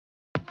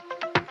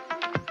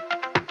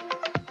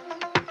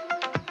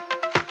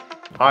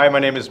Hi, my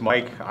name is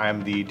Mike.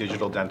 I'm the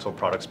Digital Dental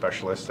Product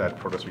Specialist at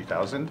Proto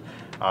 3000,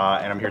 and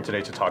I'm here today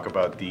to talk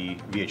about the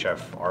VHF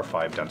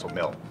R5 dental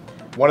mill.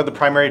 One of the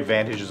primary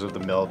advantages of the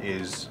mill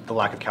is the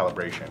lack of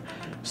calibration,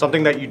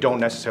 something that you don't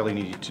necessarily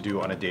need to do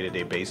on a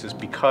day-to-day basis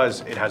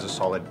because it has a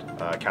solid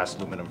cast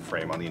aluminum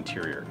frame on the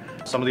interior.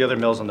 Some of the other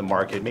mills on the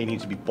market may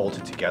need to be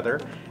bolted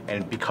together,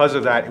 and because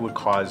of that, it would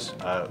cause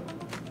a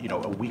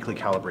weekly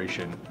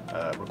calibration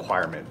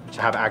requirement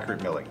to have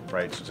accurate milling,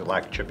 right? So to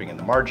lack chipping in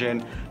the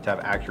margin, to have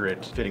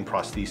accurate fitting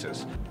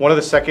prosthesis. One of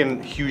the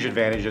second huge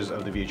advantages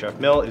of the VHF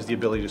mill is the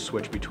ability to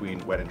switch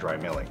between wet and dry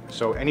milling.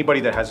 So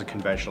anybody that has a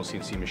conventional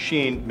CNC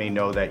machine may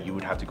know that you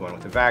would have to go in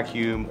with a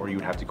vacuum or you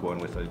would have to go in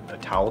with a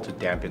towel to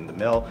dampen the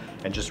mill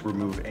and just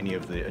remove any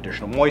of the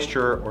additional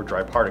moisture or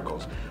dry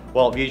particles.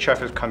 Well, VHF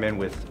has come in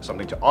with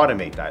something to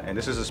automate that, and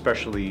this is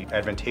especially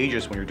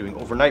advantageous when you're doing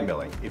overnight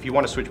milling. If you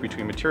want to switch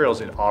between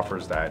materials, it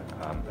offers that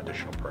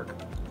additional perk.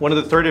 One of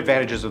the third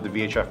advantages of the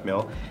VHF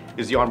mill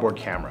is the onboard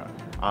camera.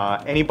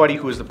 Anybody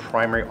who is the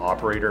primary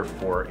operator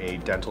for a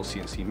dental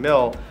CNC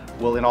mill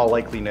will in all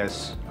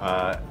likeliness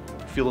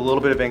feel a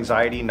little bit of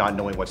anxiety not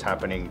knowing what's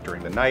happening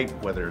during the night,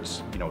 whether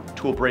it's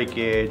tool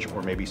breakage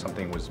or maybe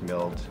something was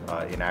milled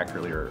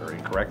inaccurately or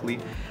incorrectly.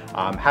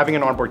 Having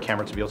an onboard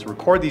camera to be able to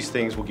record these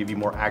things will give you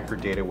more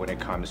accurate data when it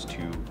comes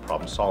to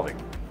problem solving.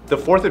 The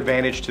fourth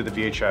advantage to the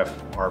VHF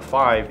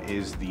R5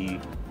 is the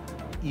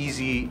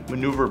easy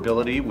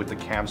maneuverability with the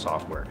CAM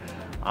software.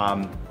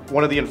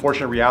 One of the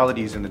unfortunate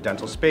realities in the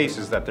dental space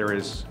is that there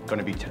is going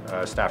to be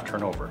staff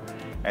turnover.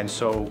 And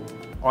so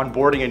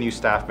onboarding a new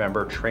staff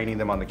member, training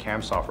them on the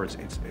CAM software,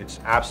 it's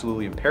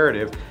absolutely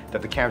imperative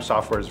that the CAM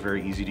software is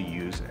very easy to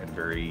use and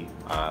very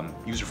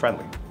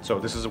user-friendly. So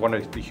this is one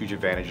of the huge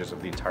advantages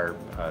of the entire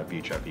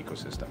VHF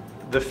ecosystem.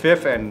 The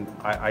fifth, and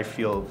I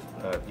feel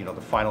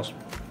the final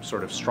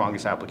sort of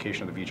strongest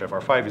application of the VHF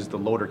R5 is the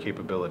loader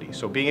capability.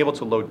 So being able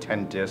to load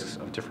 10 discs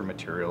of different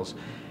materials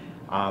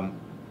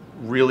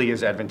really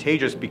is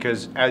advantageous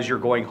because as you're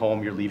going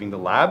home, you're leaving the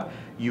lab,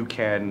 you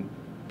can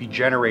be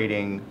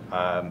generating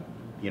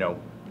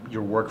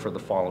your work for the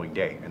following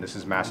day. And this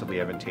is massively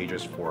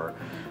advantageous for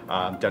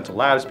dental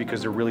labs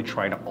because they're really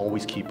trying to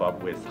always keep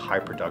up with high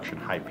production,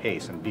 high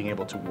pace, and being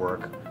able to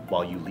work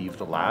while you leave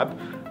the lab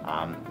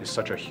is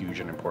such a huge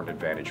and important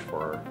advantage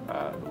for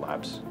the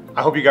labs.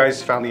 I hope you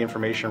guys found the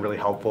information really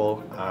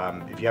helpful.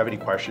 If you have any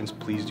questions,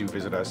 please do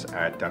visit us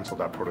at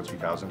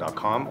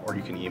dental.proto3000.com, or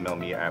you can email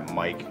me at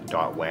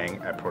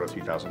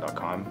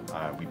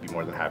mike.wang@proto3000.com. We'd be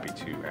more than happy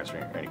to answer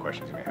any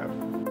questions you may have.